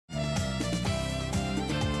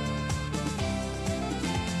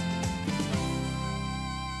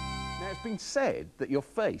been said that your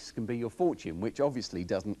face can be your fortune, which obviously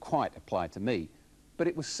doesn't quite apply to me, but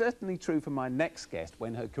it was certainly true for my next guest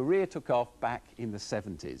when her career took off back in the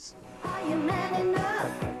 70s. Are you man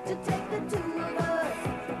enough to take the two of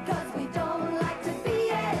us? 'Cause we don't like to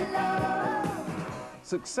be alone.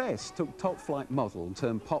 Success took top-flight model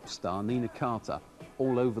turned pop star Nina Carter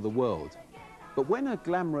all over the world. But when her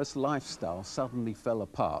glamorous lifestyle suddenly fell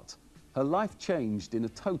apart, her life changed in a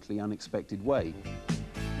totally unexpected way.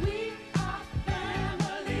 We are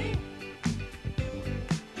family.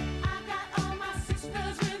 I got all my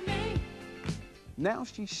sisters with me. Now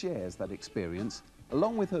she shares that experience,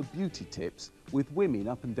 along with her beauty tips, with women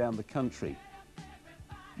up and down the country.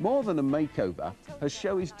 More than a makeover, her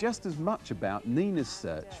show is just as much about Nina's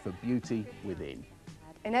search for beauty within.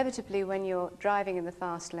 Inevitably, when you're driving in the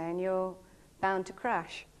fast lane, you're bound to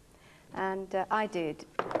crash. And I did.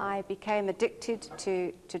 I became addicted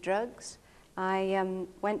to drugs. I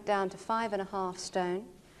went down to 5.5 stone.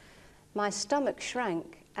 My stomach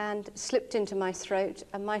shrank and slipped into my throat,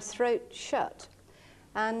 and my throat shut.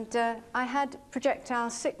 And I had projectile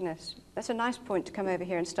sickness. That's a nice point to come over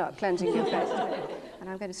here and start cleansing your face. And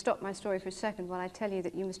I'm going to stop my story for a second while I tell you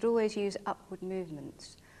that you must always use upward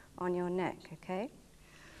movements on your neck, okay?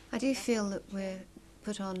 I do feel that we're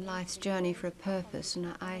put on life's journey for a purpose, and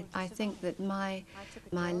I think that my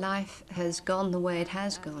life has gone the way it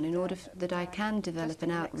has gone in order that I can develop an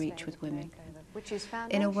outreach with women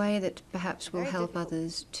in a way that perhaps will help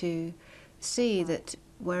others to see that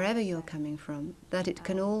wherever you're coming from, that it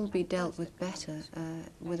can all be dealt with better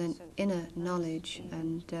with an inner knowledge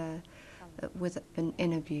and with an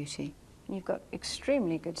inner beauty. You've got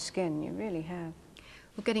extremely good skin, you really have.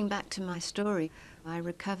 Well, getting back to my story, I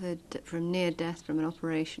recovered from near death from an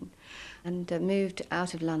operation and moved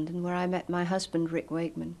out of London, where I met my husband, Rick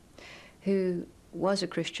Wakeman, who was a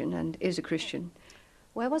Christian and is a Christian.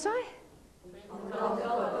 Where was I?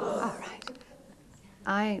 All right.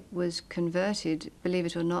 I was converted, believe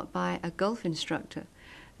it or not, by a golf instructor,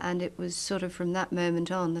 and it was sort of from that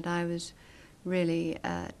moment on that I was really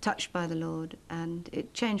touched by the Lord, and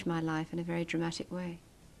it changed my life in a very dramatic way.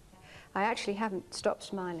 I actually haven't stopped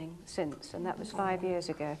smiling since, and that was 5 years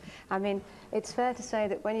ago. I mean, it's fair to say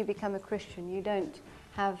that when you become a Christian, you don't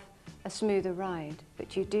have a smoother ride,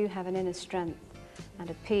 but you do have an inner strength and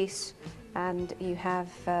a peace, and you have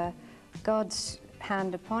God's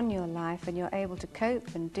hand upon your life, and you're able to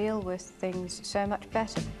cope and deal with things so much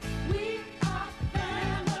better. We are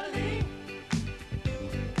family.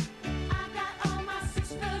 I got all my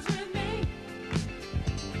sisters with me.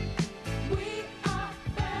 We are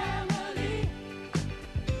family.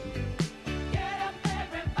 Get up,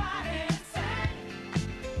 everybody, and sing.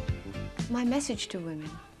 My message to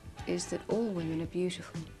women is that all women are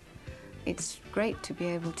beautiful. It's great to be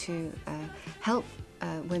able to help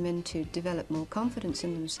women to develop more confidence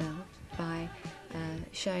in themselves by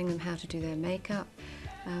showing them how to do their makeup.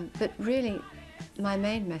 But really, my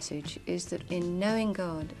main message is that in knowing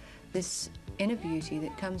God, this inner beauty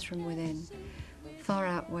that comes from within far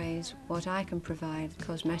outweighs what I can provide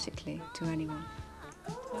cosmetically to anyone.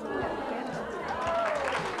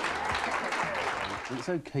 It's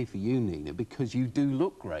okay for you, Nina, because you do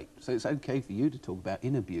look great, so it's okay for you to talk about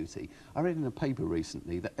inner beauty. I read in a paper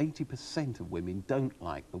recently that 80% of women don't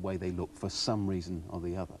like the way they look for some reason or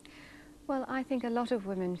the other. Well, I think a lot of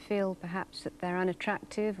women feel perhaps that they're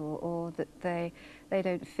unattractive or that they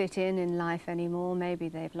don't fit in life anymore. Maybe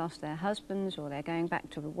they've lost their husbands, or they're going back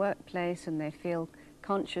to the workplace and they feel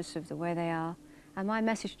conscious of the way they are. And my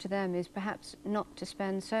message to them is perhaps not to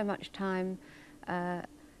spend so much time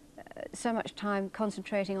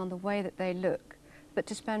concentrating on the way that they look, but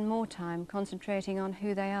to spend more time concentrating on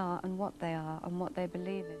who they are and what they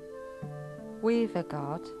believe in. Weaver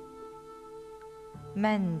God,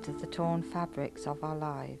 mend the torn fabrics of our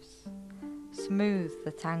lives, smooth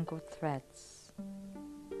the tangled threads,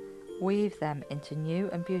 weave them into new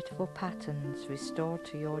and beautiful patterns restored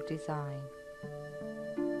to your design.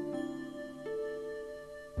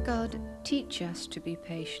 God, teach us to be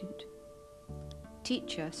patient.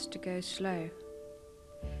 Teach us to go slow.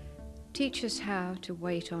 Teach us how to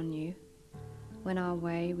wait on you when our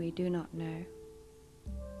way we do not know.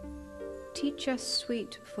 Teach us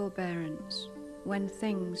sweet forbearance when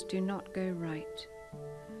things do not go right,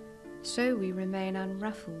 so we remain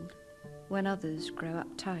unruffled when others grow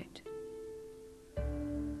uptight.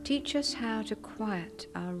 Teach us how to quiet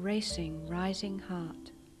our racing, rising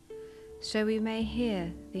heart, so we may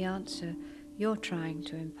hear the answer you're trying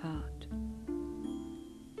to impart.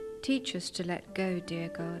 Teach us to let go, dear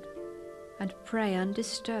God, and pray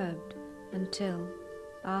undisturbed until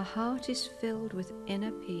our heart is filled with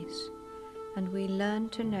inner peace and we learn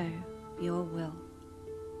to know your will.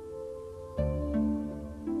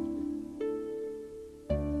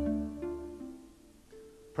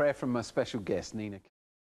 Prayer from my special guest, Nina.